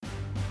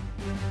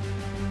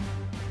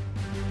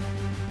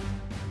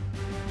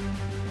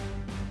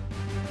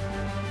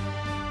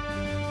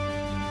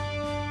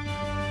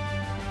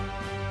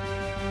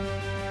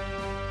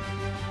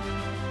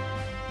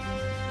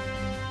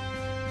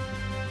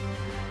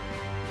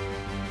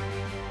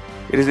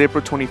It is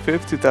April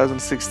 25th,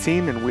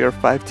 2016, and we are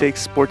 5 Takes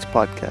Sports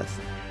Podcast.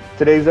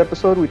 Today's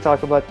episode, we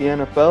talk about the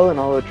NFL and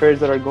all the trades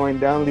that are going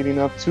down leading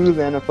up to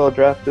the NFL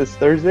draft this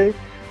Thursday.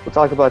 We'll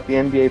talk about the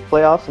NBA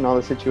playoffs and all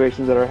the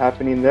situations that are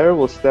happening there.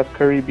 Will Steph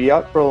Curry be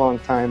out for a long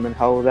time, and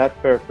how will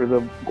that fare for the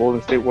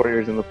Golden State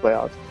Warriors in the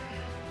playoffs?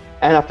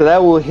 And after that,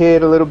 we'll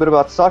hit a little bit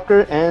about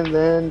soccer and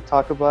then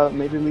talk about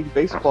Major League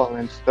Baseball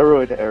and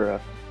steroid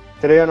era.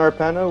 Today on our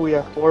panel, we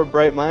have 4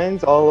 bright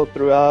minds all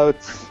throughout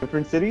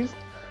different cities.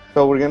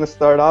 So we're going to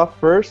start off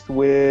first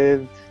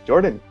with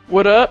Jordan.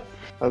 What up?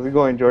 How's it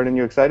going, Jordan?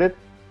 You excited?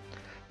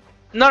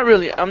 Not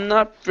really. I'm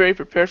not very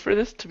prepared for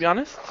this, to be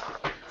honest.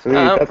 Sweet,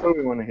 that's what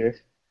we want to hear.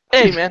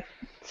 Hey, man.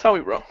 That's how we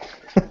roll.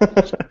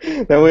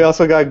 Then we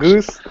also got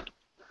Goose.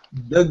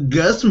 The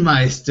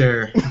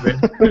Gusmeister.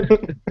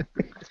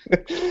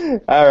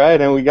 All right,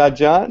 and we got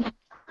John.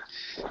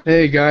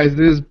 Hey guys,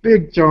 this is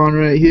Big John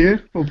right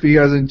here. Hope you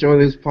guys enjoy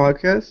this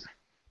podcast.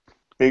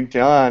 Big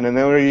John, and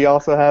then we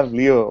also have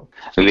Leo.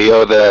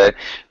 Leo, the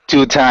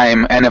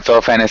 2-time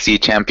NFL fantasy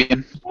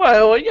champion.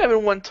 Well, you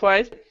haven't won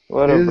twice.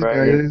 What up,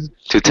 Brian?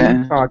 2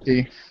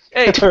 Cocky.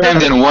 Hey, 2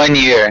 times in 1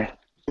 year.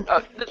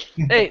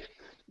 hey,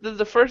 does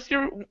the first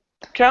year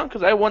count?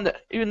 Because I won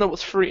that, even though it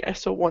was free. I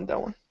still won that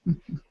one.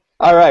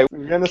 All right,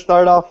 we're going to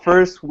start off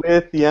first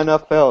with the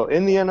NFL.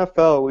 In the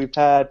NFL, we've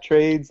had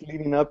trades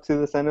leading up to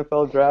this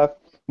NFL draft.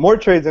 More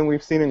trades than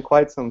we've seen in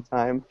quite some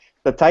time.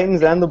 The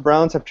Titans and the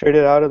Browns have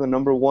traded out of the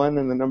number 1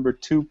 and the number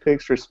 2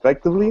 picks,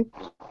 respectively.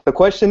 The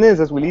question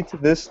is, as we lead to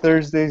this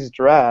Thursday's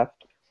draft,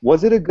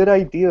 was it a good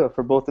idea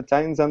for both the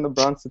Titans and the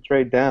Browns to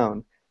trade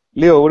down?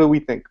 Leo, what do we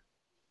think?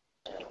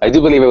 I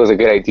do believe it was a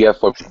good idea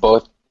for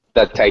both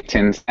the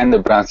Titans and the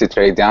Browns to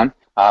trade down.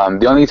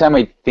 The only time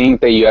I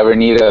think that you ever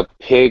need a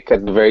pick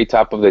at the very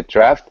top of the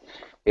draft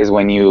is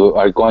when you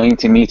are going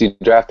to need to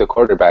draft a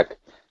quarterback.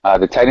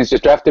 The Titans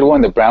just drafted one.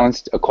 The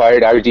Browns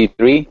acquired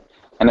RG3.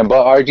 And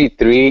about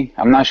RG3,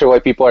 I'm not sure why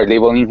people are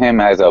labeling him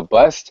as a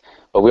bust,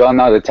 but we all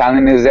know the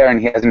talent is there and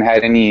he hasn't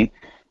had any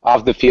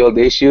off-the-field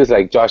issues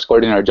like Josh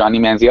Gordon or Johnny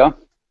Manziel.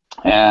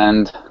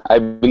 And I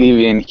believe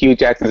in Hugh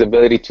Jackson's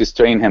ability to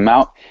strain him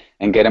out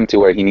and get him to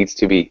where he needs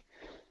to be.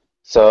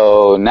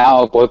 So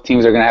now both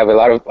teams are going to have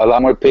a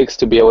lot more picks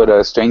to be able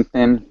to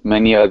strengthen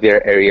many of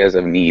their areas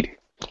of need.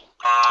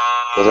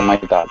 Those are my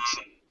thoughts.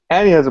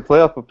 And he has a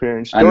playoff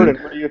appearance. Jordan,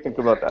 what do you think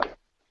about that?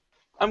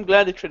 I'm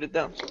glad they traded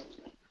down.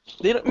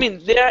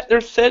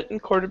 They're set in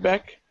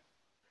quarterback.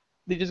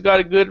 They just got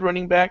a good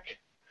running back.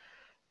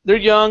 They're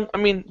young. I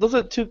mean, those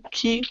are the 2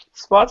 key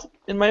spots,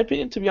 in my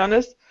opinion, to be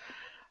honest.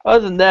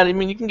 Other than that, I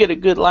mean, you can get a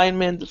good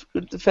lineman,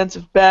 good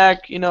defensive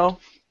back,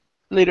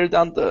 later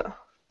down the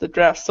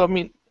draft. So, I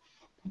mean,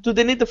 do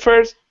they need the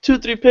first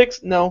 2-3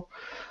 picks? No.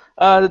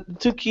 The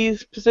 2 key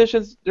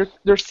positions,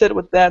 they're set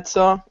with that.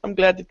 So I'm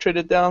glad they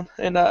traded down,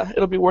 and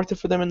it'll be worth it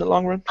for them in the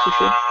long run, for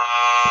sure.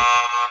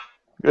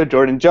 Good,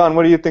 Jordan. John,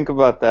 what do you think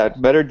about that?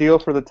 Better deal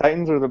for the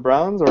Titans or the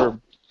Browns, or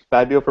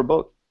bad deal for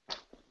both?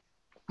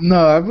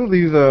 No, I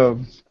believe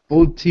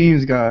both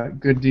teams got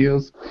good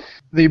deals.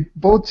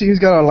 Both teams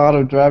got a lot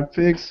of draft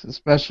picks,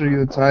 especially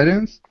the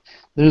Titans.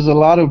 There's a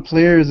lot of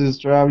players this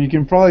draft. You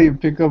can probably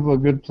pick up a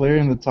good player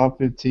in the top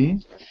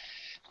 15.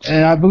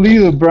 And I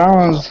believe the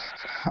Browns,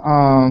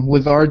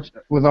 with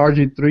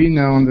RG3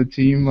 now on the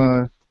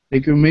team, they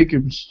could make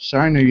him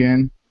shine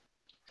again.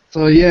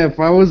 So yeah, if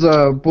I was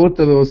both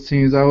of those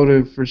teams, I would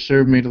have for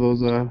sure made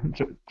those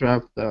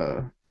draft.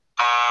 All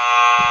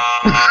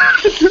right.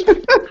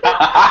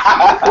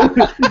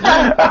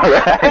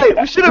 Hey,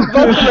 we should have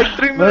voted like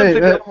 3 minutes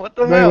ago. What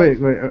the hell? Wait.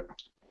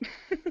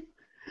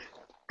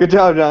 Good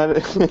job,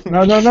 John.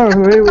 No,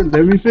 wait,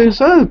 let me finish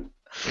up.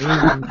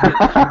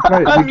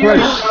 I'm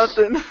muted,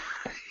 Jonathan.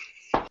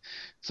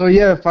 So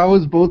yeah, if I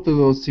was both of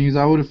those teams,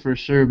 I would have for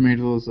sure made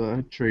those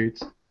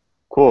trades.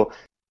 Cool.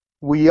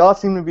 We all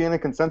seem to be in a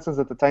consensus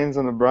that the Titans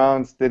and the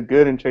Browns did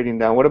good in trading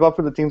down. What about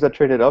for the teams that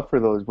traded up for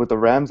those? Would the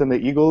Rams and the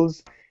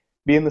Eagles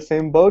be in the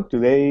same boat? Do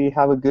they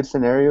have a good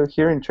scenario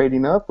here in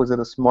trading up? Was it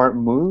a smart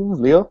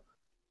move, Leo?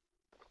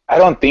 I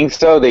don't think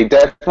so. They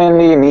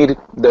definitely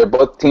they're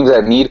both teams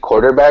that need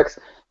quarterbacks,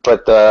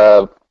 but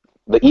the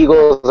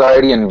Eagles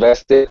already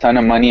invested a ton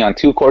of money on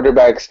 2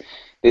 quarterbacks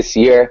this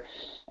year,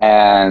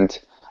 and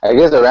I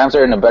guess the Rams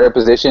are in a better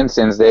position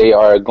since they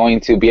are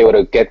going to be able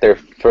to get their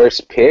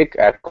first pick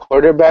at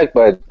quarterback,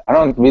 but I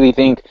don't really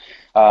think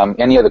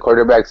any of the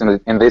quarterbacks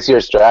in this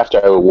year's draft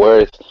are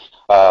worth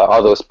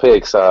all those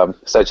picks,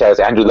 such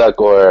as Andrew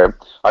Luck or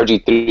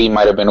RG3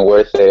 might have been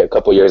worth it a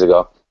couple years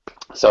ago.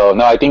 So,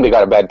 no, I think they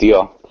got a bad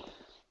deal.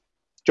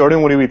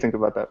 Jordan, what do we think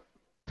about that?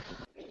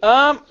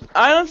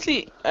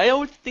 Honestly, I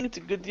always think it's a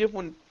good deal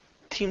when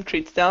a team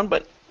trades down,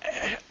 but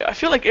I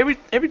feel like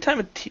every time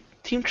a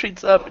team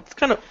trades up, it's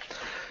kind of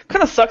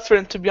sucks for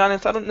them, to be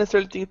honest. I don't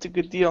necessarily think it's a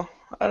good deal.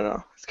 I don't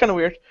know. It's kind of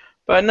weird.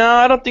 But no,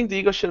 I don't think the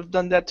Eagles should have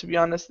done that, to be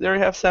honest. They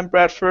already have Sam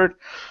Bradford.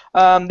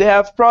 They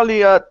have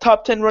probably a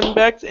top 10 running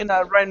backs in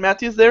Ryan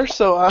Matthews there.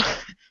 So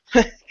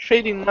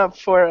trading up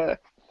for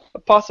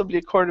possibly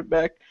a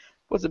quarterback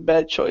was a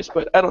bad choice.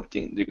 But I don't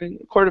think they're getting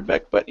a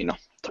quarterback. But,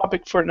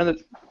 topic for another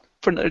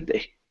for another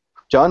day.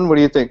 John, what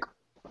do you think?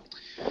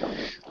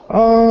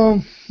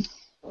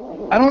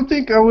 I don't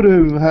think I would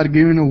have had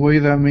given away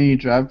that many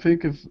draft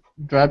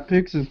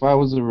picks if I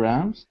was the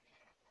Rams.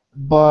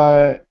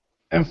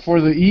 And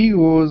for the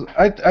Eagles,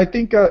 I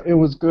think it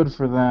was good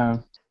for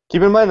them.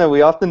 Keep in mind that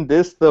we often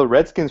diss the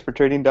Redskins for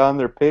trading down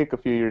their pick a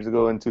few years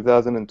ago in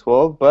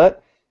 2012,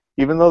 but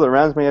even though the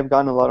Rams may have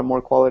gotten a lot of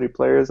more quality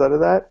players out of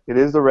that, it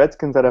is the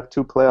Redskins that have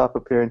 2 playoff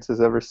appearances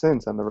ever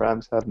since, and the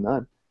Rams have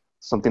none.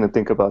 Something to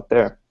think about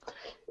there.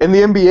 In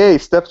the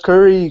NBA, Steph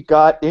Curry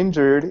got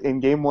injured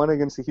in Game 1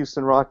 against the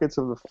Houston Rockets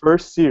of the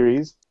first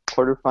series,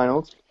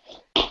 quarterfinals.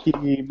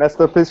 He messed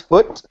up his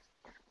foot.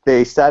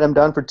 They sat him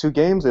down for 2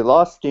 games. They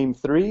lost Game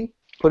 3,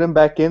 put him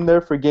back in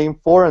there for Game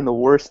 4, and the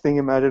worst thing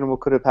imaginable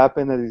could have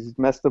happened is he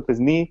messed up his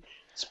knee,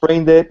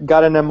 sprained it,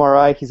 got an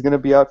MRI. He's going to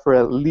be out for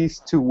at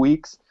least 2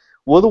 weeks.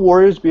 Will the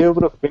Warriors be able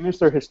to finish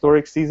their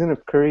historic season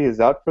if Curry is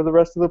out for the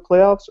rest of the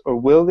playoffs, or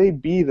will they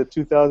be the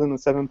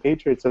 2007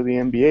 Patriots of the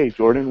NBA?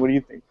 Jordan, what do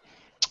you think?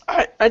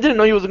 I didn't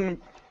know he was going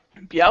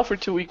to be out for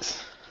 2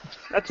 weeks.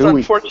 That's 2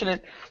 weeks.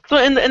 unfortunate. So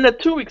in the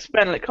 2 week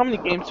span, like how many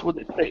games would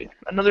they play?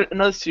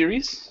 Another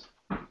series?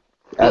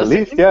 At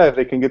least, yeah, if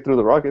they can get through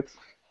the Rockets.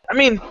 I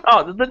mean,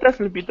 they'll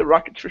definitely beat the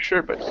Rockets for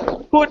sure. But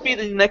who would be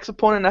the next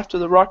opponent after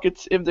the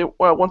Rockets if they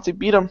once they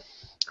beat them?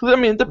 Because I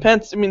mean, it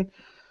depends. I mean,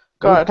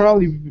 It would God.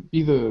 probably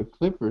be the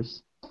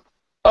Clippers.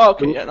 Oh,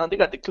 okay, yeah, no, they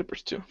got the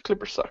Clippers too.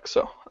 Clippers suck,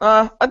 so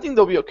I think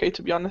they'll be okay,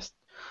 to be honest.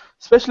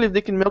 Especially if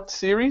they can milk the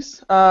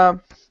series,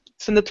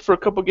 send it for a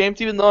couple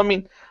games. Even though I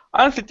mean,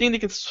 I honestly think they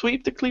can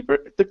sweep the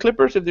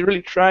Clippers if they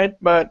really tried,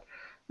 but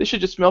they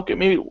should just milk it.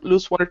 Maybe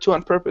lose 1 or 2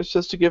 on purpose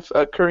just to give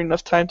Curry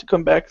enough time to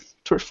come back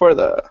for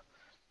the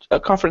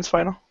conference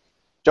final.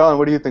 John,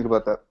 what do you think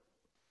about that?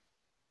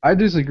 I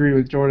disagree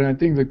with Jordan. I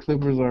think the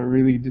Clippers are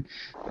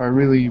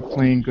really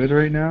playing good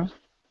right now,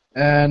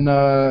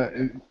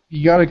 and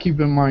you got to keep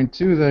in mind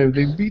too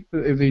that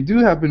if they do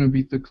happen to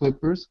beat the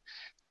Clippers,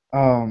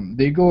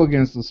 they go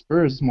against the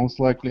Spurs most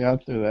likely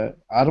after that.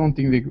 I don't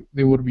think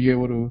they would be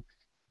able to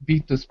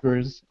beat the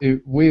Spurs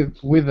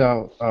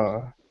without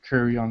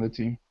Curry on the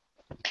team.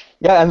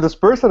 Yeah, and the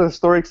Spurs had a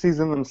historic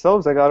season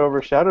themselves that got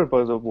overshadowed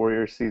by the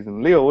Warriors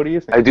season. Leo, what do you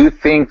think? I do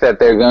think that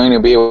they're going to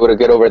be able to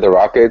get over the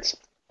Rockets.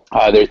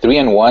 They're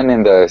 3-1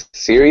 in the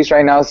series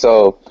right now,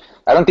 so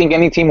I don't think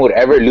any team would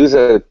ever lose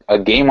a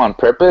game on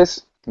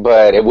purpose,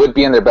 but it would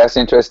be in their best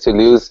interest to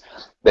lose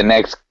the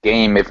next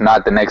game, if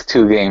not the next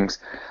 2 games,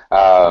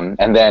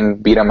 and then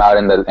beat them out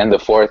in the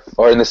 4th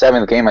or in the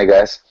 7th game, I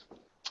guess.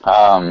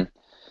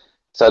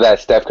 So that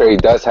Steph Curry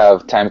does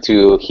have time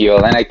to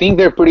heal, and I think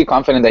they're pretty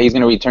confident that he's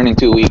going to return in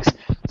 2 weeks.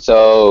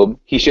 So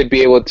he should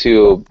be able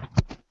to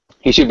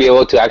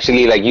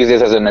actually like use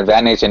this as an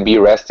advantage and be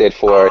rested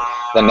for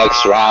the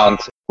next round.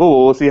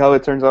 Well, we'll see how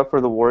it turns out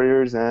for the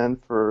Warriors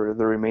and for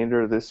the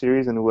remainder of this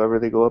series and whoever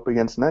they go up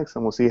against next,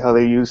 and we'll see how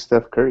they use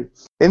Steph Curry.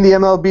 In the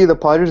MLB, the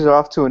Padres are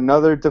off to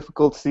another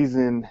difficult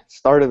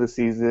start of the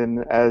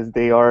season, as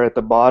they are at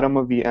the bottom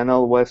of the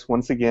NL West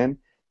once again,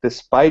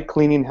 despite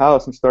cleaning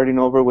house and starting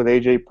over with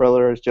A.J.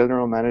 Preller as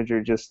general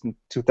manager just in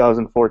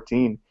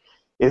 2014.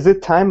 Is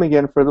it time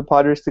again for the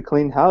Padres to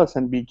clean house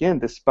and begin,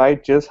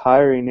 despite just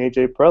hiring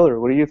A.J.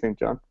 Preller? What do you think,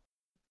 John?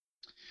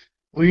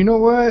 Well, you know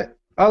what?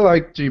 I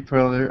like Jay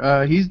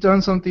Preller. He's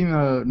done something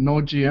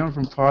no GM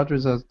from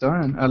Padres has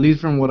done, at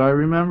least from what I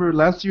remember.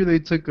 Last year they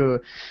took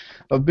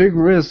a big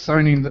risk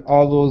signing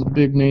all those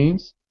big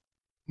names.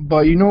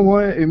 But you know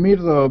what? It made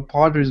the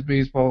Padres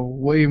baseball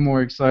way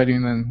more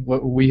exciting than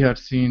what we had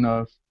seen,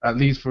 at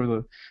least for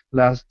the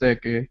last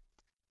decade.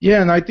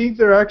 Yeah, and I think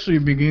they're actually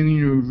beginning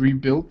to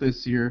rebuild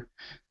this year.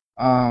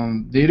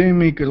 They didn't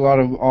make a lot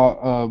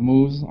of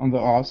moves on the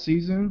off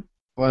season,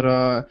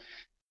 but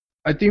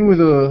I think with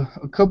a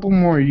couple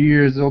more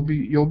years, you'll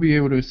be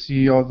able to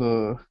see all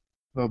the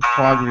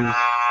progress.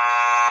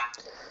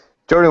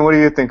 Jordan, what do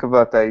you think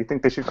about that? You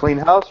think they should clean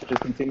house or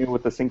just continue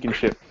with the sinking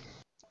ship?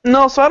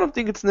 No, so I don't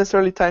think it's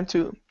necessarily time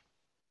to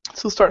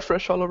start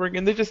fresh all over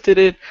again. They just did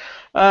it.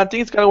 I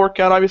think it's got to work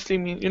out. Obviously, I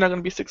mean, you're not going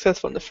to be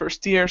successful in the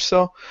first year.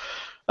 So,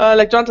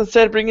 like Jonathan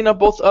said, bringing up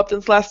both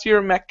Uptons last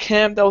year, Matt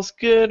Kemp, that was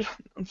good.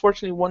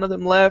 Unfortunately, one of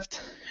them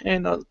left,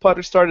 and the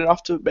Padres started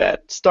off to a bad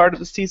start of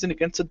the season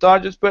against the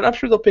Dodgers. But I'm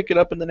sure they'll pick it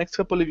up in the next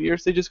couple of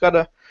years. They just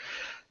gotta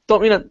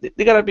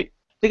they gotta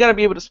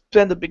be able to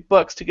spend the big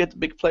bucks to get the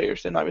big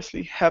players and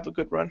obviously have a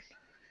good run.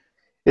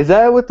 Is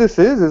that what this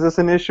is? Is this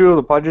an issue of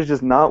the Padres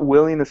just not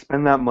willing to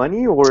spend that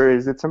money, or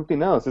is it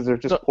something else? Is there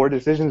just poor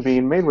decisions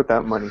being made with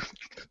that money?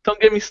 Don't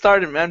get me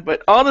started, man.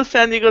 But all the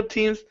San Diego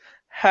teams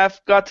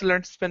have got to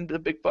learn to spend the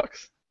big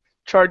bucks,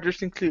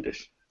 Chargers included.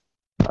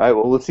 All right,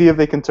 well, let's see if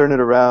they can turn it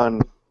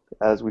around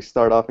as we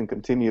start off and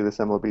continue this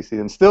MLB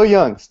season. Still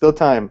young, still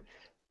time,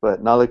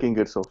 but not looking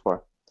good so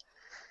far.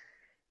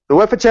 The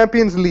UEFA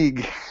Champions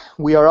League.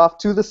 We are off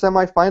to the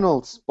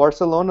semifinals.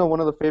 Barcelona, one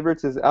of the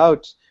favorites, is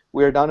out.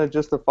 We are down to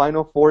just the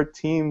final 4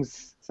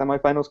 teams.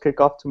 Semifinals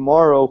kick off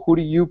tomorrow. Who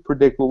do you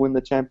predict will win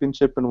the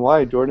championship and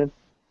why, Jordan?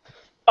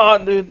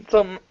 Dude,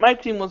 so my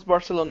team was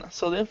Barcelona.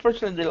 So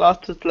unfortunately they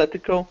lost to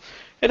Atletico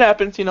It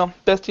happens,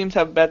 best teams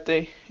have a bad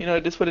day.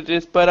 It is what it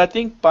is. But I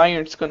think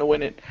Bayern's going to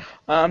win it.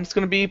 It's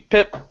going to be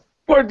Pep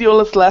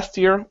Guardiola's last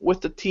year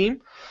with the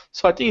team.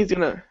 So I think he's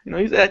going to,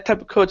 he's that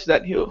type of coach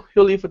that he'll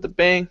leave with a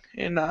bang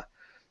and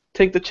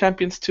take the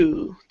champions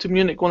to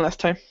Munich one last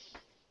time.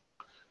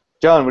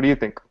 John, what do you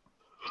think?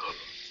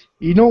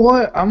 You know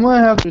what? I'm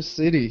going to have to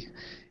City.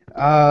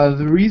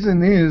 The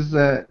reason is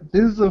that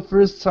this is the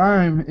first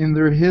time in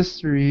their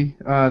history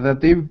that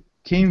they've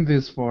came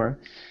this far.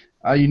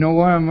 You know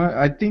what?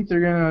 I think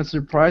they're going to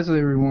surprise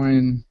everyone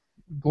and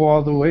go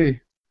all the way.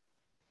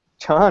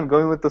 John,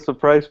 going with the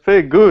surprise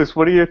pick. Goose,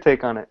 what are your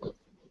take on it?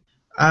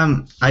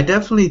 I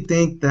definitely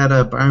think that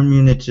Bayern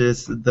Munich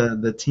is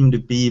the team to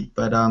beat,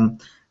 but I'm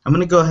going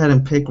to go ahead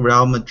and pick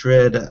Real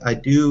Madrid. I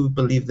do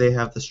believe they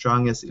have the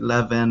strongest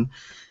 11.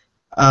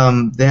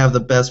 They have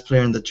the best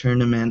player in the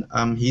tournament.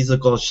 He's a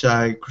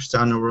goal-shy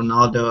Cristiano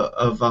Ronaldo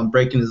of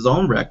breaking his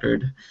own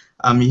record.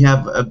 You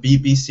have a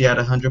BBC at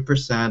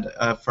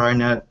 100%,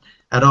 Farnet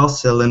at all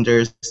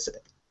cylinders,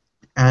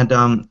 and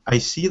I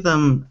see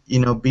them,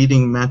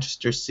 beating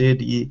Manchester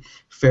City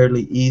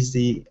fairly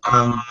easy.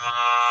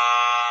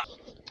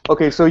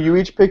 Okay, so you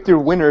each picked your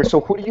winner. So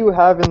who do you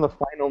have in the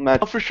final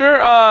match? For sure,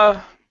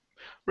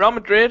 Real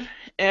Madrid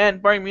and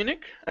Bayern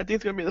Munich. I think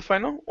it's going to be the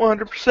final,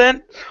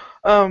 100%.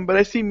 But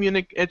I see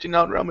Munich edging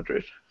out Real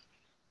Madrid.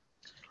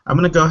 I'm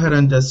going to go ahead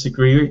and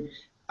disagree.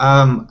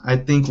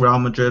 I think Real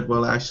Madrid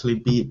will actually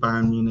beat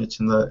Bayern Munich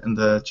in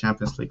the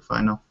Champions League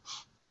final.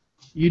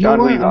 You know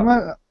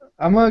what?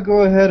 I'm gonna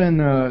go ahead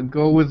and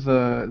go with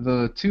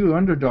the two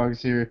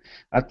underdogs here,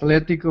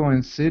 Atletico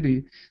and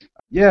City.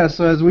 Yeah,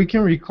 so as we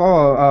can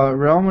recall,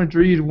 Real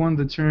Madrid won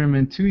the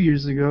tournament 2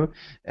 years ago,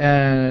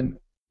 and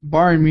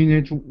Bayern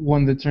Munich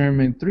won the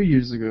tournament 3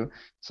 years ago.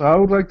 So I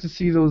would like to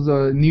see those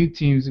new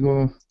teams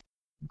go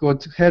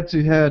head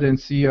to head and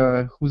see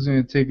who's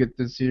gonna take it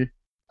this year.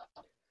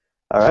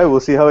 All right, we'll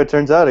see how it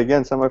turns out.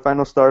 Again,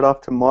 semifinals start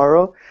off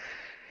tomorrow.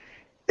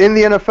 In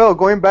the NFL,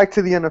 going back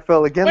to the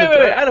NFL again. Wait,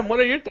 Adam, what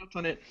are your thoughts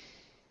on it?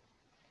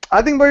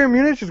 I think Bayern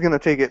Munich is going to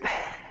take it.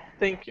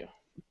 Thank you.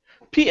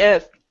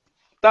 P.S.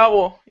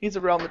 Tavo, he's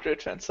a Real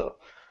Madrid fan, so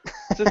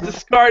just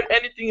discard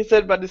anything he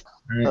said about this.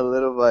 A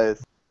little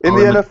biased. In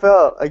the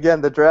NFL,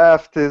 again, the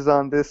draft is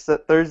on this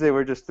Thursday.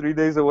 We're just 3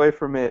 days away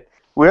from it.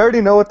 We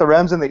already know what the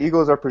Rams and the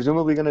Eagles are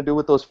presumably going to do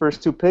with those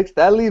first two picks.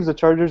 That leaves the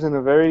Chargers in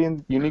a very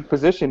unique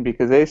position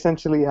because they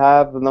essentially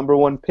have the number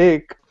one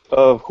pick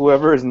of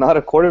whoever is not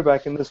a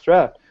quarterback in this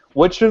draft.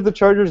 What should the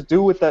Chargers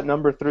do with that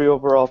number 3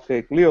 overall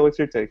pick? Leo, what's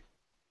your take?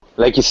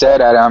 Like you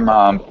said, Adam,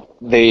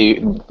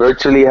 they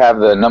virtually have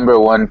the number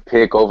one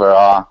pick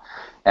overall,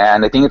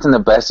 and I think it's in the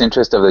best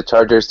interest of the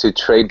Chargers to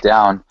trade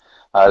down.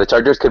 The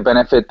Chargers could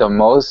benefit the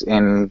most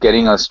in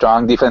getting a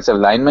strong defensive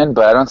lineman,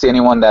 but I don't see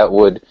anyone that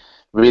would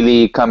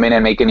really come in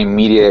and make an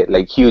immediate,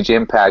 huge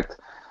impact,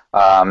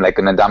 like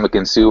an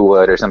Ndamukong Suh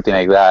would or something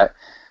like that.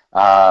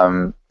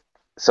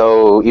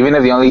 So even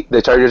if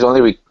the Chargers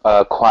only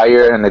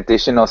acquire an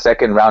additional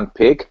second-round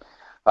pick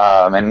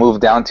and move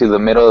down to the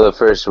middle of the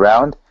first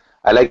round,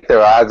 I like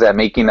their odds at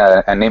making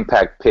an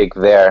impact pick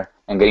there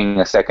and getting an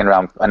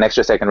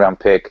extra second-round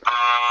pick.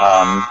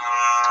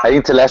 I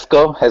think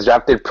Telesco has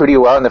drafted pretty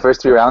well in the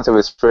first 3 rounds of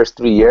his first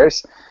 3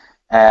 years,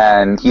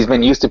 and he's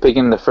been used to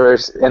picking in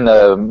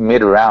the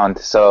mid-round.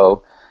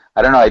 So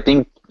I don't know. I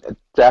think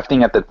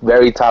drafting at the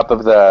very top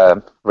of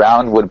the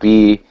round would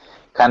be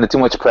kind of too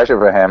much pressure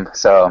for him.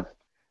 So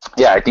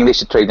yeah, I think they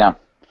should trade down.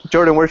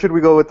 Jordan, where should we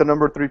go with the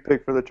number 3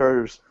 pick for the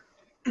Chargers?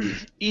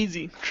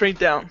 Easy, trade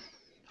down.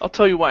 I'll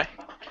tell you why.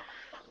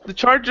 The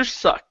Chargers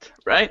sucked,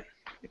 right?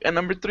 A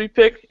number 3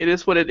 pick, it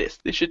is what it is.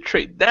 They should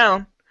trade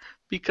down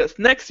because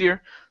next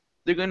year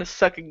they're going to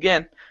suck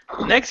again.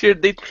 Next year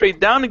they trade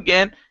down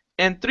again,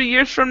 and 3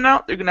 years from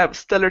now they're going to have a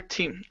stellar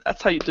team.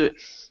 That's how you do it.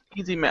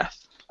 Easy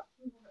math.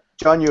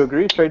 John, you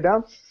agree? Trade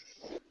down?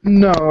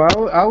 No,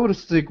 I would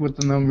stick with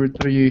the number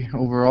 3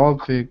 overall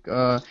pick.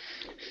 As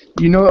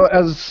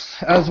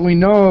we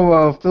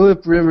know,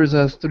 Phillip Rivers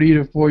has 3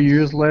 to 4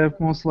 years left,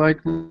 most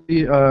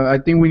likely. I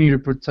think we need to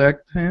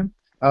protect him.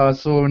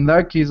 So in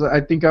that case, I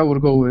think I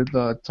would go with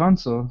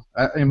Tunsil.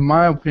 In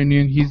my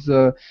opinion, he's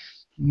the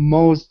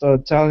most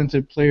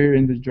talented player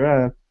in the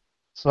draft.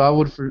 So I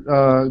would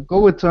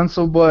go with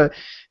Tunsil. But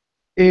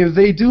if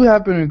they do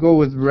happen to go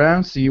with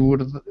Ramsey,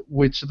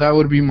 which that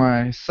would be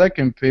my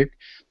second pick,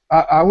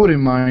 I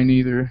wouldn't mind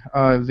either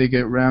if they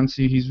get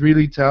Ramsey. He's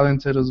really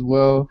talented as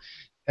well,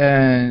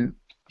 and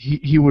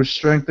he would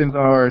strengthen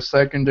our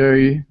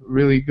secondary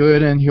really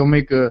good, and he'll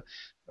make a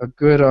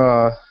good.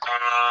 I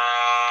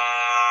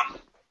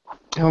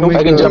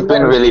can jump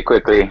in really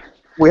quickly.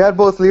 We had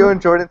both Leo and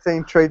Jordan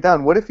saying trade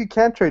down. What if you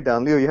can't trade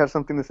down? Leo, you have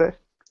something to say?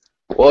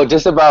 Well,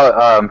 just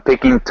about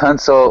picking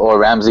Tunsil or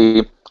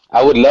Ramsey,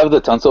 I would love the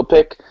Tunsil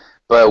pick,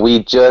 but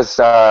we just,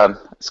 the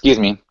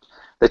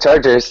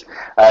Chargers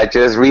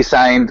just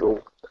re-signed,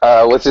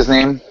 what's his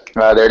name?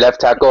 Their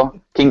left tackle,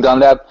 King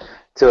Dunlap,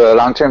 to a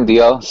long-term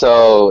deal.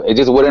 So it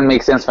just wouldn't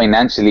make sense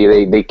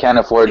financially. They can't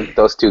afford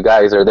those 2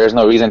 guys, or there's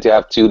no reason to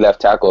have 2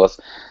 left tackles.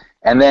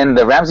 And then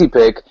the Ramsey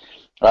pick,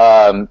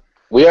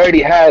 we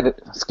already had,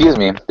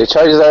 the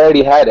Chargers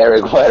already had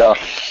Eric Weddle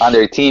on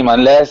their team.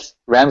 Unless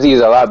Ramsey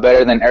is a lot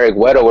better than Eric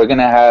Weddle, we're going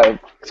to have,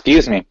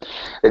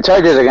 the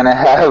Chargers are going to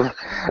have,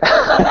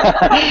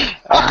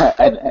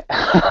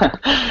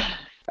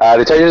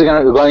 the Chargers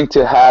are going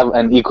to have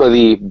an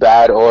equally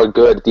bad or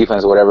good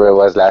defense, whatever it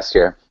was last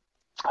year.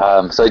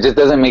 So it just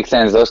doesn't make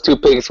sense. Those two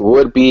picks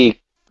would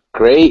be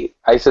great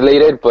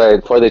isolated,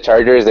 but for the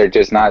Chargers, they're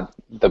just not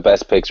the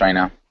best picks right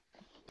now.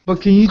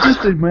 But can you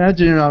just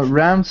imagine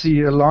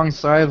Ramsey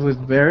alongside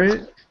with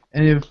Barrett,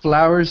 and if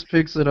Flowers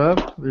picks it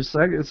up, their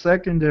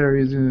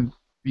secondary is going to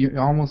be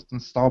almost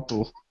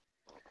unstoppable.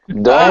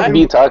 Don't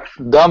be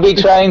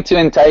trying to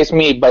entice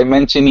me by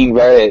mentioning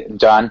Barrett,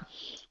 John.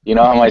 You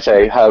know how much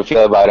how I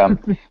feel about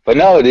him. But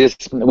no, they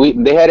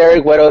had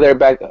Eric Weddle there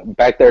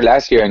back there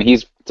last year, and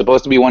he's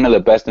supposed to be one of the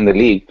best in the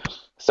league.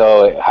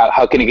 So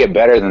how can it get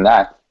better than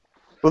that?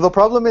 Well, the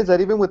problem is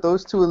that even with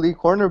those two elite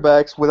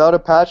cornerbacks, without a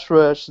pass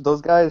rush,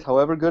 those guys,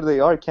 however good they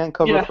are, can't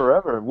cover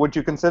forever. Would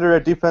you consider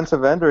a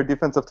defensive end or a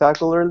defensive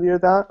tackle early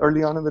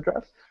on in the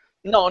draft?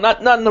 No,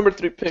 not number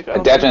 3 pick.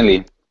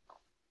 Definitely.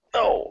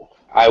 No.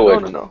 I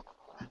would. No,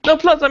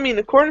 plus, I mean,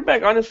 a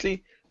quarterback,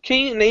 honestly, can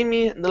you name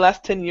me in the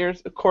last 10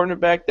 years a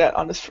cornerback that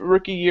on his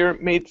rookie year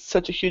made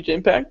such a huge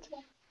impact?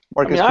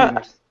 Marcus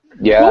Peters.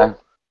 Yeah. Who?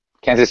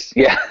 Kansas,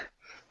 yeah.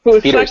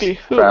 Who Peters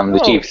exactly? from the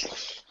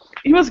Chiefs.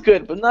 He was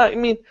good, but not. I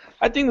mean,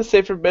 I think the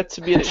safer bet to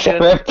be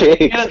Seven get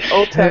picks. an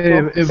old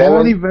tackle. Hey, if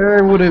only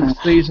Barrett would have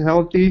stayed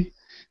healthy,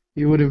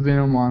 he would have been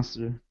a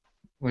monster,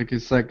 like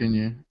his second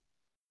year.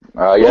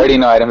 You already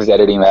know Adam's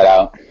editing that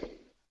out.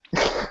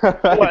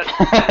 What?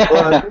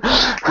 Well,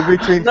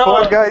 between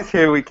four guys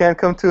here, we can't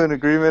come to an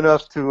agreement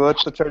as to what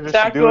the Chargers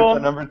should do with the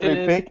number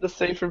 3 pick. The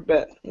safer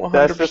bet. 100%.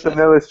 That's just an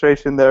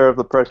illustration there of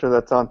the pressure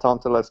that's on Tom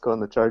Telesco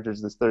and the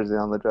Chargers this Thursday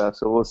on the draft.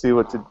 So we'll see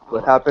what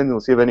happens.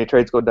 We'll see if any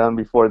trades go down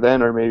before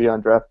then, or maybe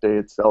on draft day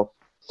itself.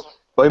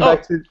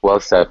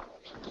 Well said.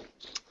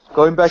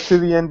 Going back to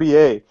the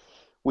NBA,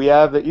 we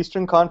have the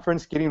Eastern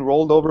Conference getting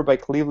rolled over by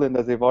Cleveland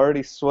as they've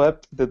already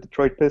swept the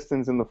Detroit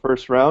Pistons in the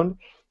first round.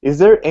 Is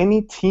there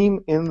any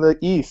team in the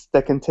East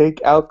that can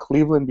take out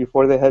Cleveland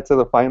before they head to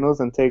the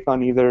finals and take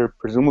on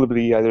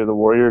presumably either the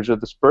Warriors or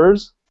the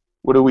Spurs?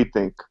 What do we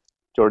think,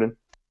 Jordan?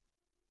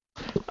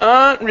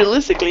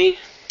 Realistically,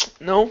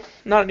 no,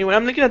 not anyone.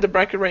 I'm looking at the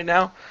bracket right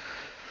now.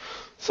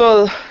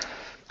 So,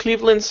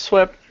 Cleveland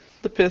swept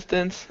the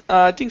Pistons.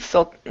 I think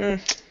Celtics,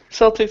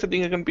 I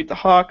think, are going to beat the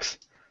Hawks.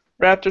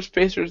 Raptors,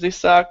 Pacers, they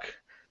suck.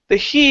 The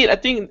Heat, I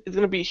think it's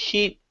going to be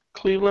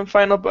Heat-Cleveland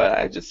final, but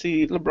I just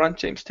see LeBron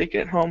James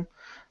taking it home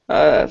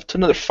to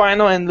another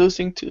final and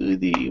losing to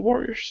the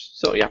Warriors.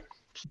 So, yeah.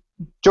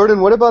 Jordan,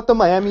 what about the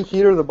Miami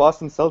Heat or the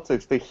Boston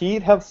Celtics? The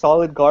Heat have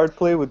solid guard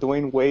play with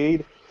Dwayne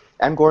Wade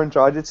and Goran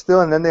Dragic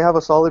still, and then they have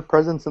a solid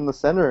presence in the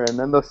center. And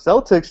then the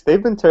Celtics,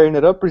 they've been tearing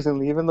it up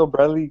recently, even though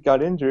Bradley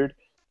got injured.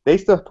 They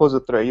still pose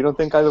a threat. You don't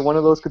think either one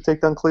of those could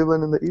take down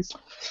Cleveland in the East?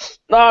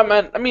 Nah,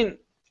 man. I mean,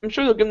 I'm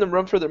sure they'll give them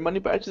run for their money,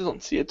 but I just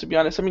don't see it, to be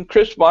honest. I mean,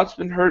 Chris Watt's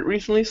been hurt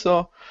recently,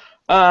 so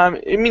I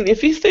mean, if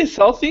he stays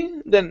healthy,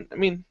 then I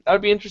mean that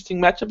would be an interesting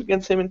matchup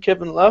against him and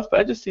Kevin Love. But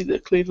I just see the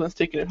Cleveland's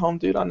taking it home,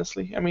 dude.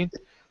 Honestly, I mean.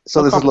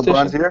 So this is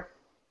LeBron's year?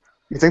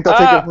 You think they'll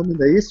take it home in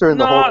the East or in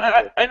the whole?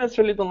 No, I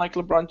necessarily don't like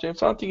LeBron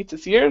James. I don't think it's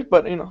his year,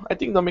 but I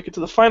think they'll make it to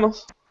the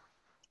finals.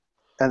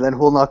 And then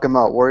who'll knock him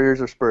out,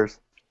 Warriors or Spurs?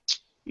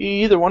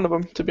 Either one of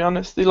them, to be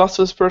honest. They lost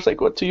to the Spurs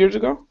 2 years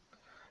ago.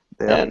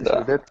 Yeah, they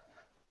sure did.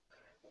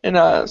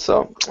 And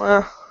so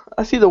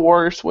I see the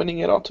Warriors winning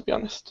it all, to be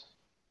honest.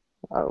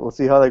 We'll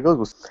see how that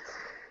goes.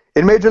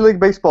 In Major League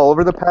Baseball,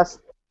 over the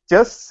past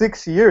just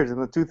 6 years, in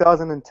the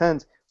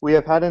 2010s, we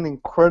have had an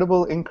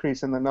incredible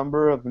increase in the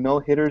number of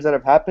no-hitters that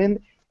have happened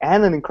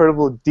and an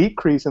incredible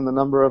decrease in the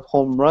number of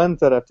home runs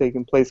that have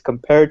taken place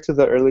compared to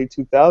the early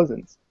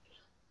 2000s.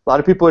 A lot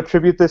of people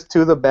attribute this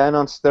to the ban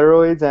on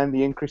steroids and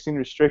the increasing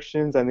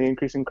restrictions and the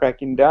increasing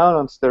cracking down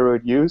on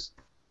steroid use.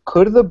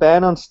 Could the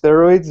ban on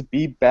steroids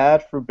be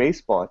bad for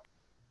baseball?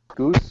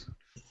 Goose?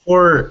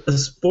 For a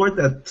sport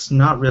that's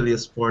not really a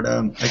sport,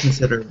 I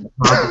consider it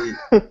a hobby.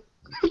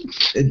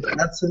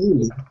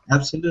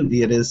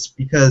 Absolutely it is,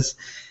 because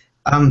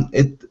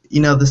the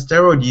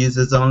steroid use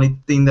is the only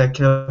thing that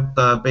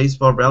kept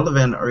baseball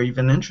relevant or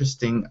even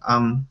interesting.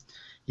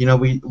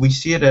 We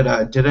see it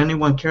at did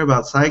anyone care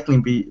about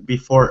cycling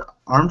before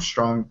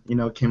Armstrong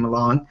came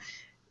along?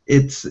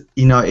 It's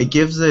it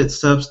gives it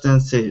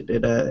substance. It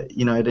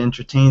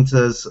entertains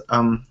us.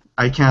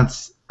 I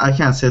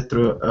can't sit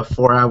through a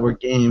 4-hour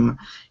game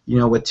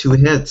with 2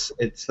 hits.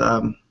 It's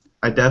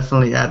I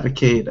definitely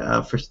advocate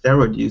for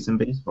steroid use in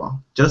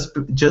baseball.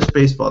 Just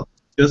baseball.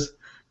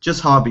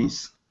 Just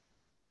hobbies.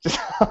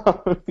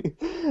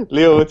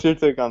 Leo, what's your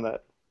take on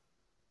that?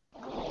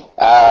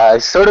 I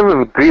sort of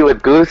agree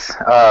with Goose.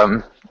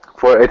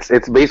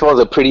 It's baseball is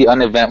a pretty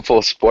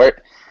uneventful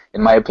sport,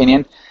 in my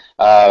opinion.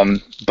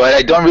 But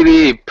I don't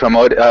really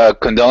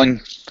condone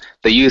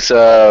the use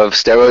of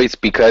steroids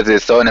because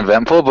it's so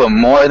uneventful. But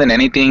more than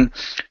anything,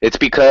 it's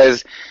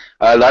because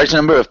a large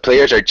number of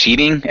players are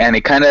cheating, and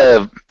it kind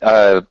of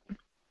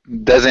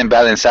doesn't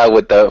balance out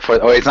with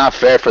or it's not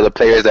fair for the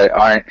players that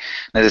aren't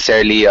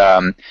necessarily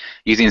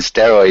using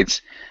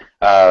steroids.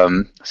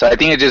 So I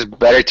think it's just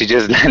better to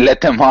just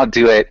let them all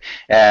do it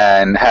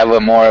and have a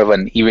more of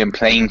an even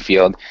playing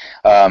field.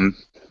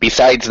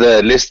 Besides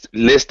the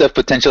list of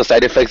potential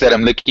side effects that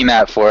I'm looking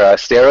at for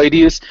steroid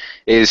use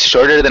is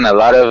shorter than a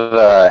lot of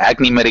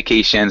acne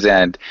medications,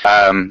 and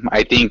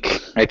I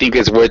think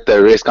it's worth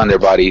the risk on their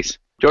bodies.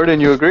 Jordan,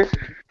 you agree?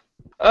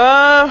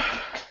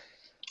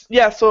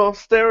 Yeah, so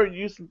steroid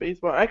use in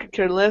baseball, I could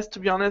care less, to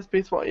be honest.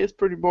 Baseball is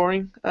pretty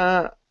boring.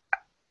 The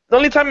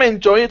only time I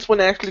enjoy it is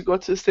when I actually go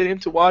to the stadium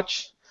to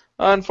watch.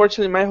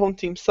 Unfortunately, my home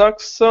team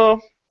sucks,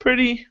 so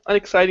pretty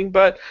unexciting.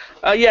 But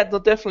yeah, no,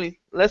 definitely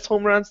less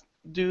home runs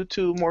due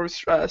to more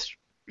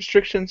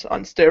restrictions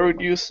on steroid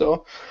use.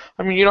 So,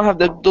 I mean, you don't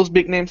have those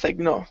big names like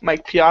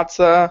Mike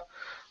Piazza,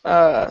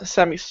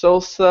 Sammy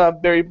Sosa,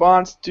 Barry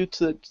Bonds due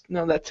to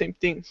that same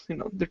thing.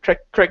 They're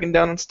cracking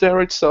down on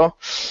steroids, so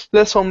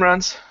less home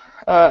runs.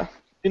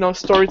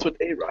 Stories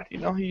with A-Rod.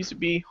 He used to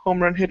be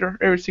home run hitter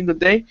every single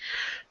day.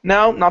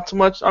 Now, not so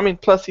much. I mean,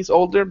 plus he's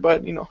older,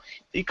 but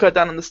he cut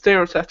down on the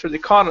steroids after they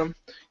caught him,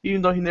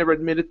 even though he never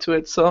admitted to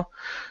it. So,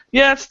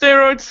 yeah,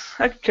 steroids.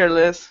 I could care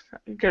less. I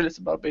could care less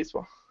about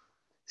baseball.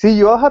 See,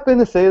 you all happen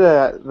to say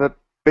that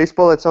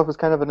baseball itself is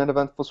kind of an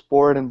uneventful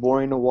sport and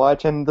boring to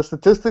watch, and the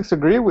statistics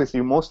agree with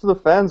you. Most of the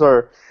fans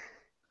are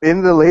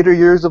in the later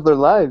years of their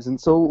lives,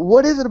 and so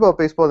what is it about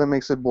baseball that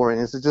makes it boring?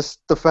 Is it just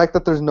the fact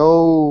that there's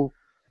no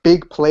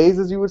big plays,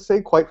 as you would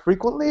say, quite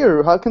frequently,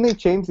 or how can they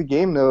change the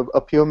game to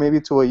appeal maybe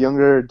to a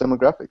younger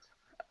demographic?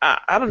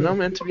 I don't know,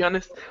 man, to be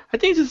honest. I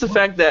think it's just the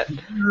fact that...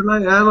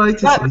 I like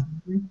to say...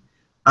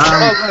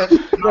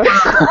 Go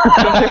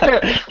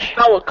ahead.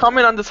 No,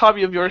 comment on this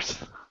hobby of yours.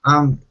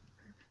 How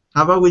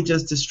about we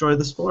just destroy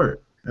the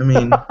sport? I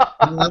mean,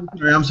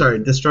 I'm sorry,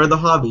 destroy the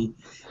hobby.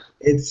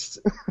 It's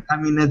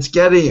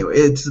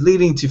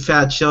leading to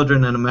fat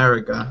children in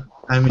America.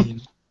 I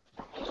mean,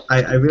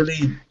 I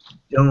really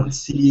don't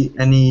see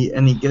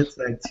any good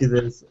side to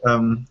this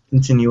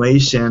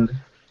continuation.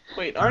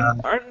 Wait,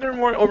 aren't there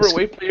more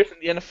overweight players in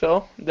the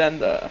NFL than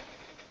the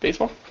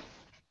baseball?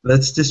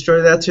 Let's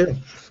destroy that too.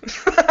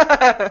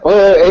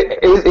 Well,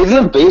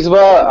 isn't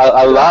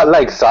baseball a lot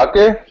like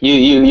soccer?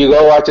 You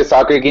go watch a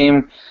soccer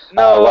game,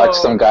 watch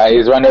some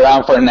guys run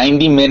around for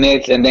 90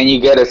 minutes, and then you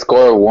get a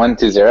score of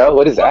 1-0.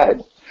 What is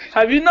that?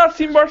 Have you not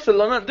seen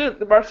Barcelona?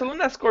 Dude,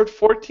 Barcelona scored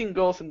 14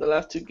 goals in the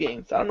last 2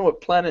 games. I don't know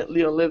what planet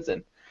Leo lives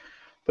in.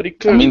 But he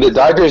could. I mean, the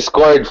Dodgers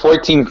scored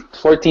 14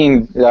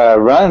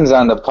 runs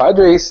on the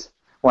Padres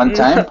one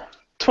time.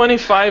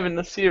 25 in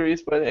the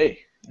series, but hey,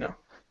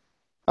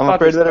 I'm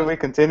afraid that if we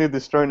continue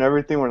destroying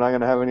everything, we're not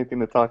going to have anything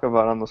to talk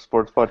about on the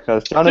sports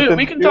podcast. Jonathan, dude,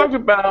 we can talk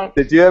about...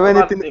 Did you have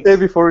anything to say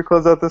before we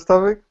close out this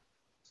topic?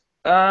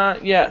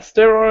 Yeah,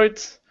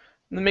 steroids.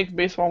 They make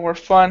baseball more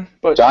fun,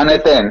 but...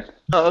 Jonathan.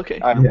 Oh, okay.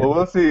 All right, well,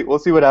 we'll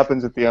see what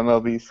happens at the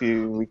MLB. See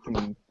if we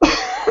can...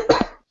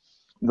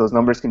 those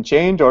numbers can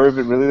change, or if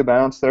it really the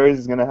ban on steroids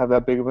is going to have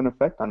that big of an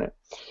effect on it.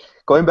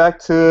 Going back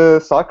to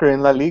soccer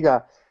in La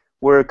Liga,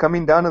 we're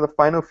coming down to the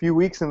final few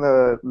weeks in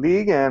the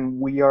league, and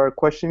we are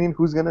questioning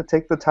who's going to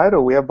take the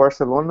title. We have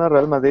Barcelona,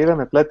 Real Madrid, and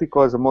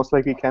Atletico as the most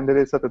likely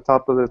candidates at the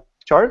top of the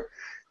chart.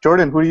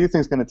 Jordan, who do you think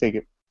is going to take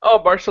it? Oh,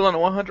 Barcelona,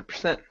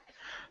 100%.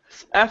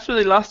 After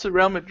they lost to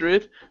Real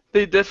Madrid,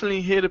 they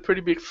definitely hit a pretty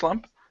big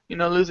slump.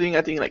 Losing,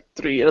 I think, like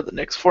 3 out of the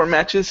next 4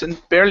 matches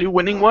and barely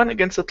winning one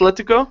against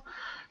Atletico,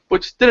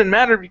 which didn't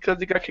matter because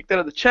they got kicked out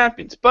of the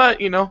Champions. But,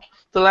 the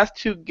last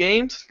 2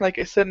 games, like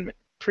I said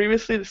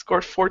previously, they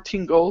scored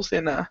 14 goals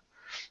in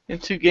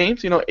 2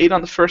 games. 8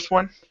 on the first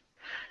one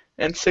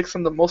and 6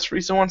 on the most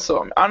recent one.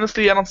 So,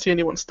 honestly, I don't see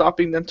anyone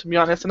stopping them, to be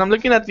honest. And I'm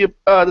looking at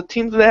the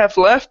teams that they have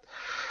left.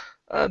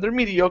 They're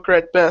mediocre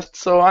at best.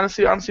 So,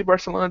 honestly, I don't see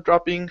Barcelona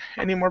dropping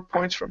any more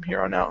points from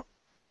here on out.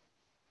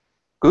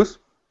 Goose?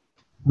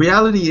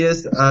 Reality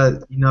is,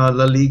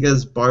 La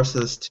Liga's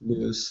Barca's to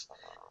lose.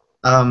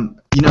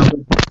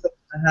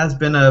 It has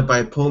been a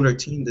bipolar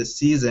team this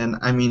season.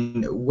 I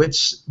mean,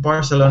 which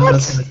Barcelona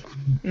is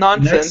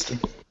nonsense?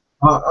 Next?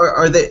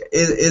 Are they?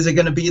 Is it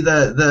going to be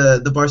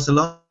the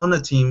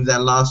Barcelona team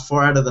that lost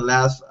 4 out of the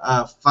last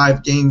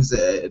 5 games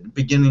at the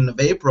beginning of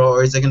April,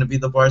 or is it going to be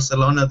the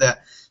Barcelona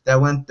that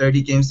went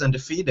 30 games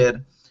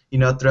undefeated,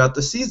 throughout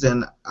the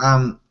season?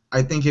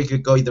 I think it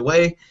could go either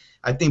way.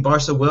 I think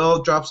Barca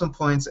will drop some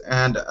points,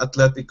 and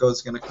Atletico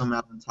is going to come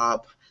out on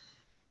top.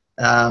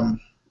 I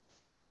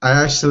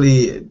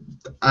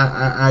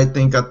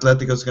think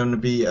Atletico is going to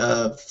be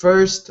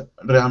first,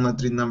 Real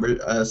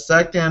Madrid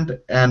second,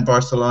 and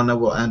Barcelona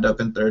will end up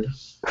in third.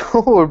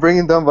 Oh, we're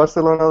bringing down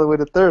Barcelona all the way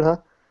to third, huh?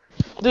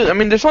 Dude, I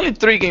mean, there's only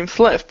 3 games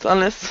left,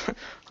 unless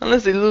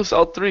they lose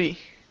all 3.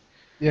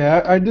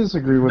 Yeah, I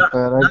disagree with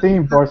that. I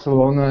think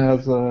Barcelona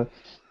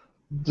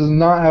does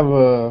not have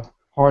a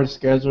hard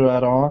schedule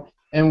at all.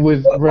 And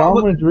with Real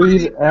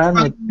Madrid and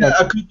a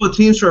couple of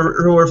teams who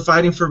are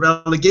fighting for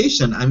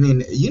relegation. I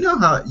mean, you know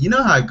how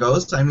it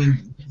goes. I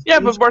mean, Yeah,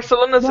 but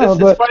Barcelona is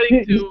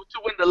fighting to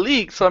win the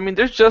league. So I mean,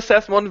 they're just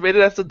as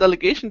motivated as the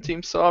delegation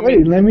team. So I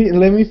mean, let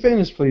me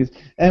finish, please.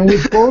 And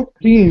with both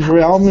teams,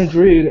 Real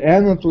Madrid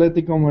and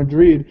Atletico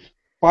Madrid,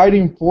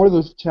 fighting for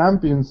the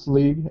Champions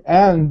League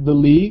and the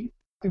league,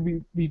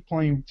 to be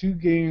playing 2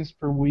 games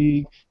per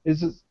week,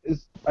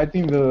 I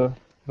think the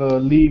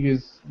league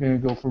is gonna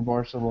go for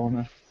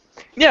Barcelona.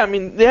 Yeah, I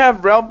mean, they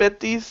have Real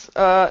Betis,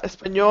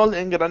 Espanyol,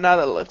 and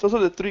Granada left. Those are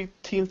the 3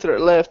 teams that are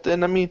left.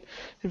 And I mean,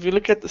 if you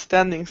look at the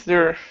standings,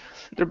 they're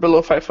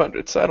below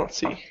 500. So I don't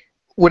see.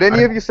 Would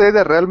any of you say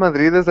that Real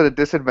Madrid is at a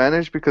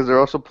disadvantage because they're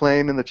also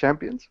playing in the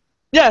Champions?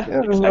 Yeah,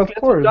 exactly. Of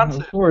course. Both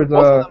of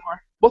them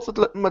are. Both of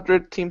the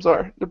Madrid teams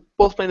are. They're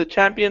both playing the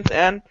Champions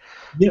and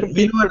you know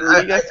what?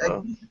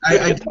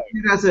 I think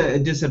it as a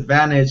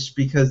disadvantage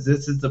because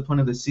this is the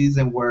point of the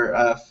season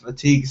where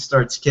fatigue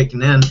starts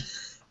kicking in.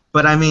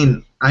 But I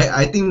mean,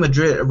 I think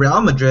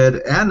Real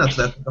Madrid and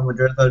Atletico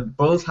Madrid are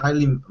both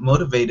highly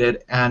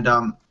motivated, and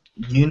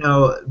you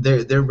know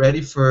they're ready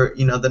for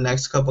the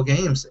next couple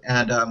games,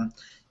 and I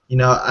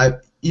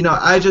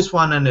just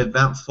want an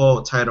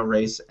eventful title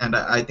race, and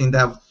I think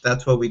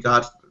that's what we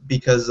got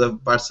because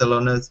of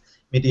Barcelona's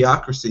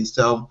mediocrity.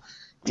 So,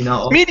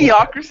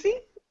 mediocrity?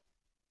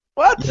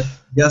 What?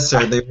 Yes,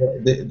 sir.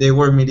 They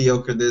were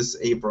mediocre this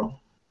April.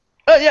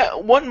 Oh yeah,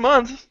 1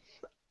 month.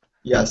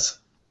 Yes.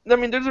 I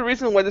mean, there's a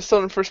reason why they're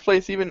still in first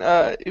place, even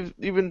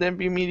them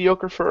being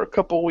mediocre for a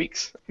couple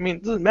weeks. I mean,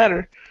 it doesn't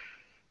matter.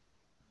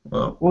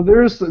 Well,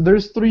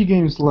 there's 3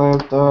 games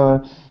left.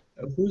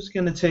 Who's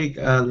gonna take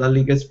La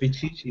Liga's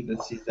Pichichi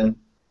this season?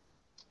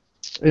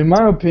 In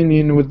my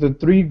opinion, with the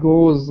 3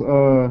 goals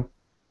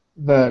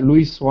that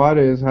Luis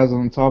Suarez has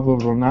on top of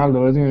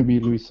Ronaldo, it's gonna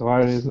be Luis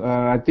Suarez.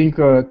 I think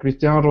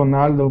Cristiano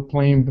Ronaldo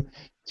playing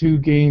 2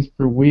 games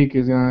per week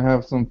is gonna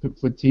have some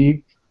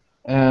fatigue,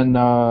 and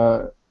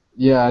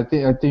yeah, I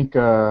think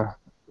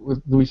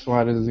with Luis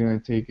Suarez is going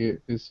to take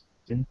it this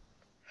year.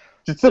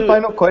 Just a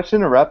final question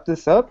to wrap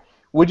this up.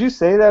 Would you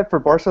say that for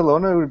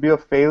Barcelona it would be a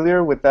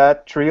failure with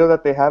that trio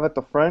that they have at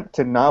the front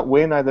to not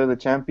win either the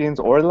Champions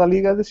or La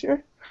Liga this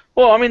year?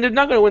 Well, I mean, they're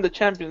not going to win the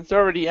Champions. They're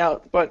already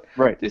out. But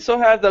they still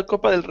have the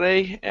Copa del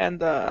Rey and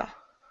the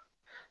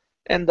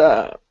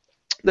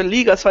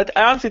Liga. So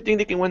I honestly think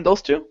they can win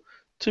those 2.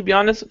 To be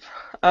honest,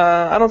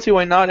 I don't see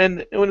why not.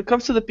 And when it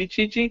comes to the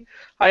Pichichi,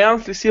 I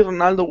honestly see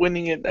Ronaldo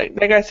winning it. That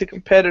guy's a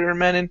competitor,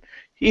 man, and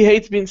he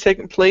hates being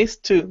second place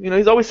too.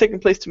 He's always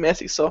second place to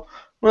Messi. So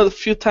one of the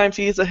few times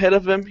he is ahead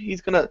of him,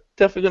 he's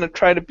definitely gonna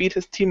try to beat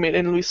his teammate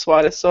in Luis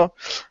Suarez. So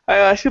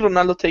I see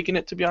Ronaldo taking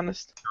it, to be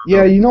honest.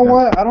 Yeah, you know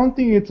what? I don't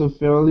think it's a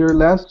failure.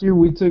 Last year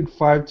we took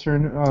 5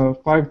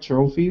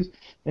 trophies,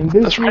 and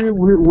this year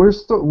we're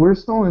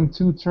still in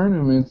 2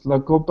 tournaments, La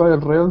Copa del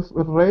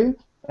Rey.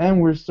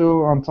 And we're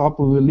still on top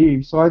of the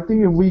league. So I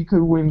think if we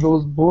could win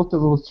both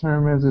of those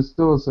tournaments, it's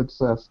still a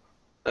success.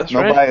 That's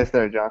no right. bias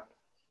there, John.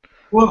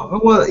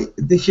 Well,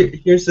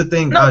 here's the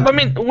thing. No, I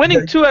mean,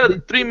 winning 2 out of the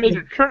 3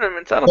 major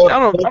tournaments, I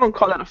don't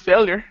call that a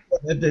failure.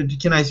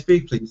 Can I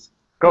speak, please?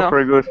 Go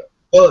for it, good.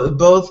 Well,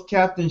 both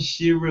Captain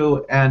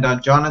Shiru and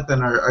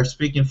Jonathan are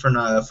speaking from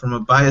a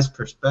biased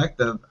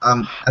perspective.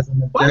 As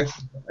an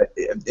objective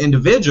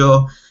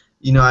individual,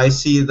 I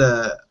see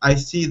that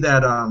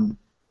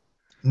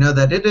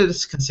that it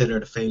is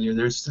considered a failure.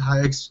 There's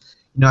high,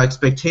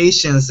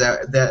 expectations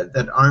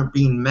that aren't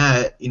being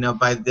met,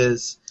 by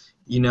this,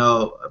 we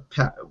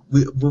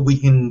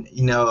can,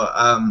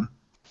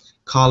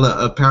 call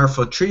a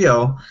powerful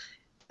trio,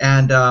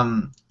 and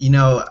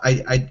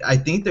I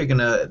think they're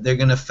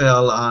gonna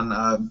fail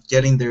on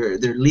getting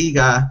their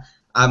Liga.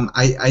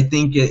 I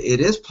think it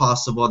is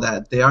possible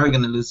that they are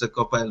gonna lose the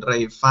Copa del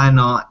Rey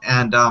final,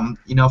 and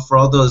for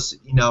all those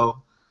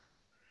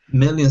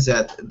millions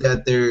that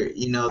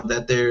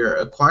they're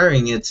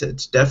acquiring,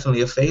 it's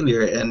definitely a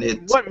failure, and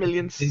it's what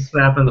millions? It's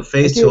slap in the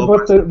face. Okay,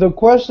 but the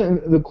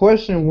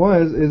question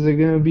was, is it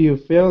going to be a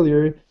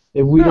failure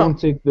if we don't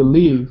take the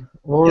league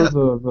or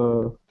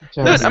the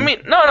Champions? Dude, I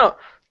mean, no,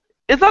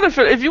 it's not a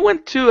failure. If you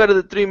win 2 out of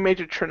the 3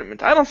 major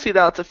tournaments, I don't see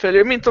that as a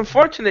failure. I mean, it's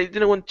unfortunate you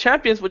didn't win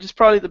Champions, which is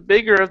probably the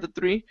bigger of the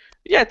 3.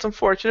 Yeah, it's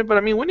unfortunate, but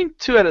I mean, winning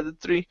 2 out of the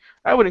 3,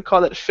 I wouldn't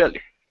call that a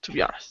failure, to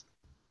be honest.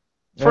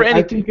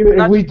 I think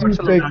if we do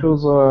take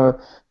those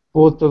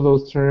both of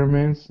those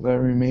tournaments that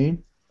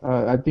remain,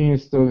 I think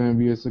it's still going to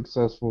be a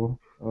successful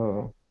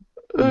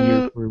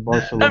year for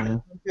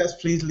Barcelona. Yes,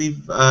 please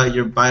leave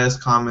your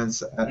biased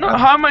comments. No,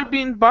 how am I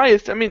being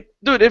biased? I mean,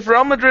 dude, if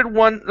Real Madrid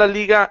won La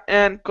Liga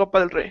and Copa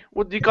del Rey,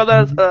 would you call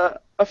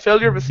that a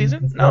failure of a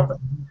season? No,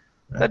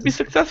 that'd be a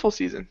successful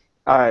season.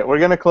 All right, we're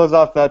going to close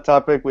off that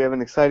topic. We have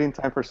an exciting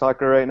time for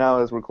soccer right now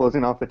as we're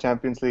closing off the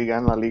Champions League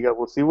and La Liga.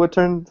 We'll see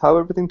how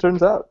everything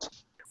turns out.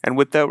 And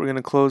with that, we're going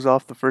to close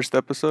off the first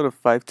episode of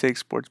 5 Take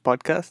Sports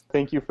Podcast.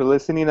 Thank you for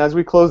listening. As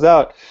we close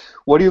out,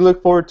 what do you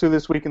look forward to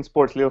this week in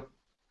sports, Leo?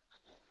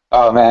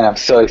 Oh, man, I'm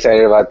so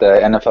excited about the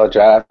NFL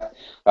draft.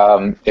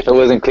 If it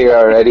wasn't clear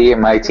already,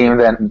 my team,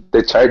 then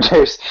the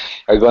Chargers,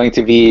 are going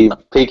to be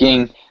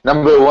picking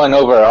number 1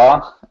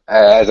 overall,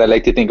 as I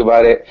like to think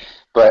about it.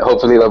 but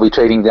hopefully they'll be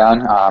trading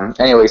down.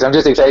 Anyways, I'm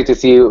just excited to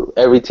see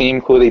every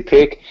team who they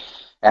pick,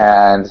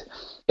 and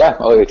yeah,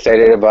 I'm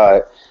excited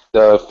about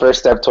the first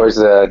step towards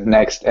the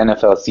next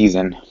NFL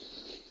season.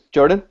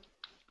 Jordan?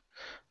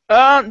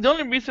 The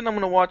only reason I'm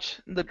gonna watch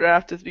the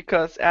draft is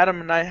because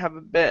Adam and I have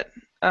a bet.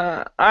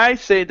 I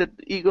say that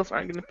the Eagles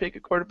aren't gonna pick a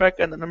quarterback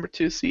at the number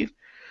 2 seed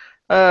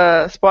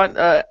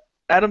spot.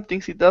 Adam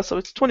thinks he does, so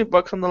it's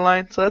 $20 on the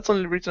line. So that's the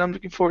only reason I'm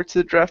looking forward to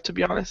the draft, to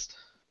be honest.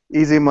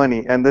 Easy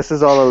money, and this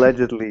is all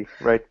allegedly,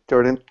 right,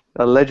 Jordan?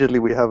 Allegedly,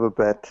 we have a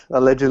bet.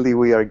 Allegedly,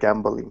 we are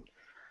gambling.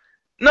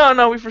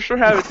 No, we for sure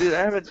have it, dude.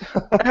 I have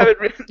it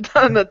written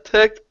down in a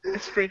text,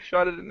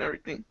 screenshotted and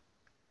everything.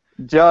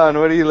 John,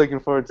 what are you looking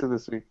forward to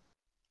this week?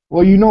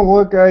 Well, you know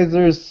what, guys?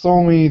 There's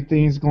so many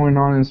things going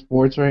on in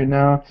sports right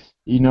now.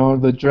 You know,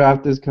 the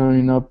draft is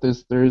coming up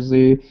this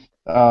Thursday.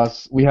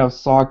 We have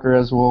soccer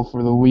as well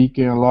for the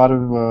weekend. A lot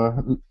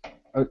of,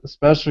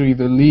 especially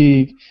the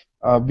league,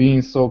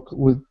 being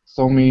with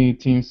so many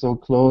teams so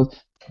close.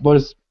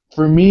 But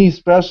for me,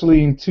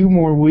 especially in 2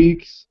 more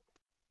weeks,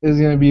 is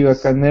going to be the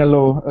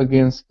Canelo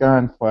against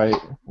Khan fight,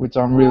 which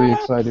I'm really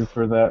excited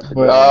for that.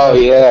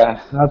 But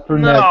yeah.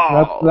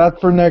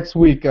 That's for next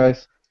week,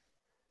 guys.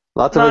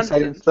 Lots of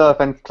exciting stuff.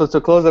 And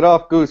to close it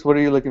off, Goose, what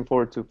are you looking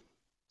forward to?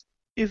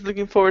 He's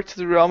looking forward to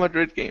the Real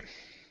Madrid game.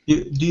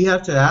 Do you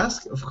have to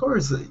ask? Of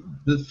course,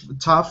 the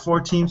top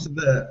 4 teams of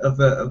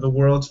the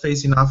world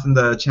facing off in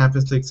the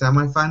Champions League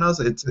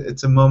semifinals.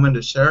 It's a moment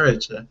to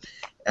cherish,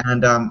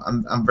 and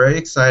I'm very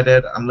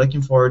excited. I'm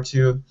looking forward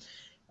to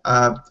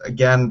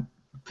again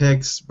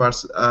picks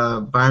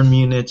Bayern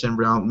Munich and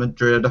Real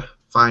Madrid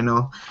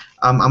final.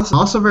 I'm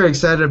also very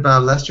excited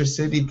about Leicester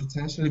City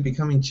potentially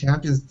becoming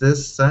champions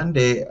this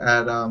Sunday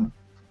at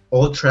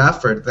Old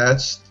Trafford.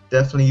 That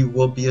definitely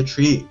will be a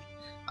treat.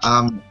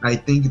 I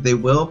think they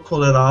will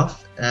pull it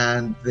off,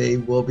 and they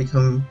will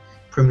become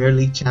Premier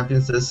League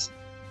champions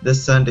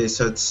this Sunday.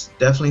 So it's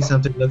definitely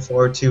something to look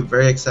forward to.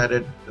 Very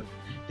excited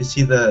to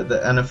see the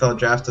NFL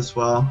draft as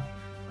well.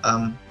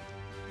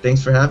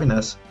 Thanks for having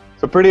us.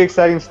 So pretty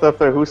exciting stuff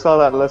there. Who saw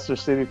that Leicester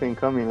City thing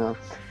coming, huh?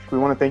 We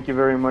want to thank you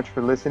very much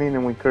for listening,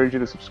 and we encourage you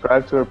to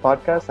subscribe to our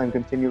podcast and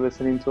continue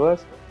listening to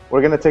us.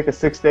 We're going to take a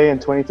 6-day and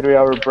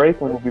 23-hour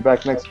break, and we'll be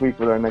back next week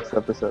with our next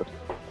episode.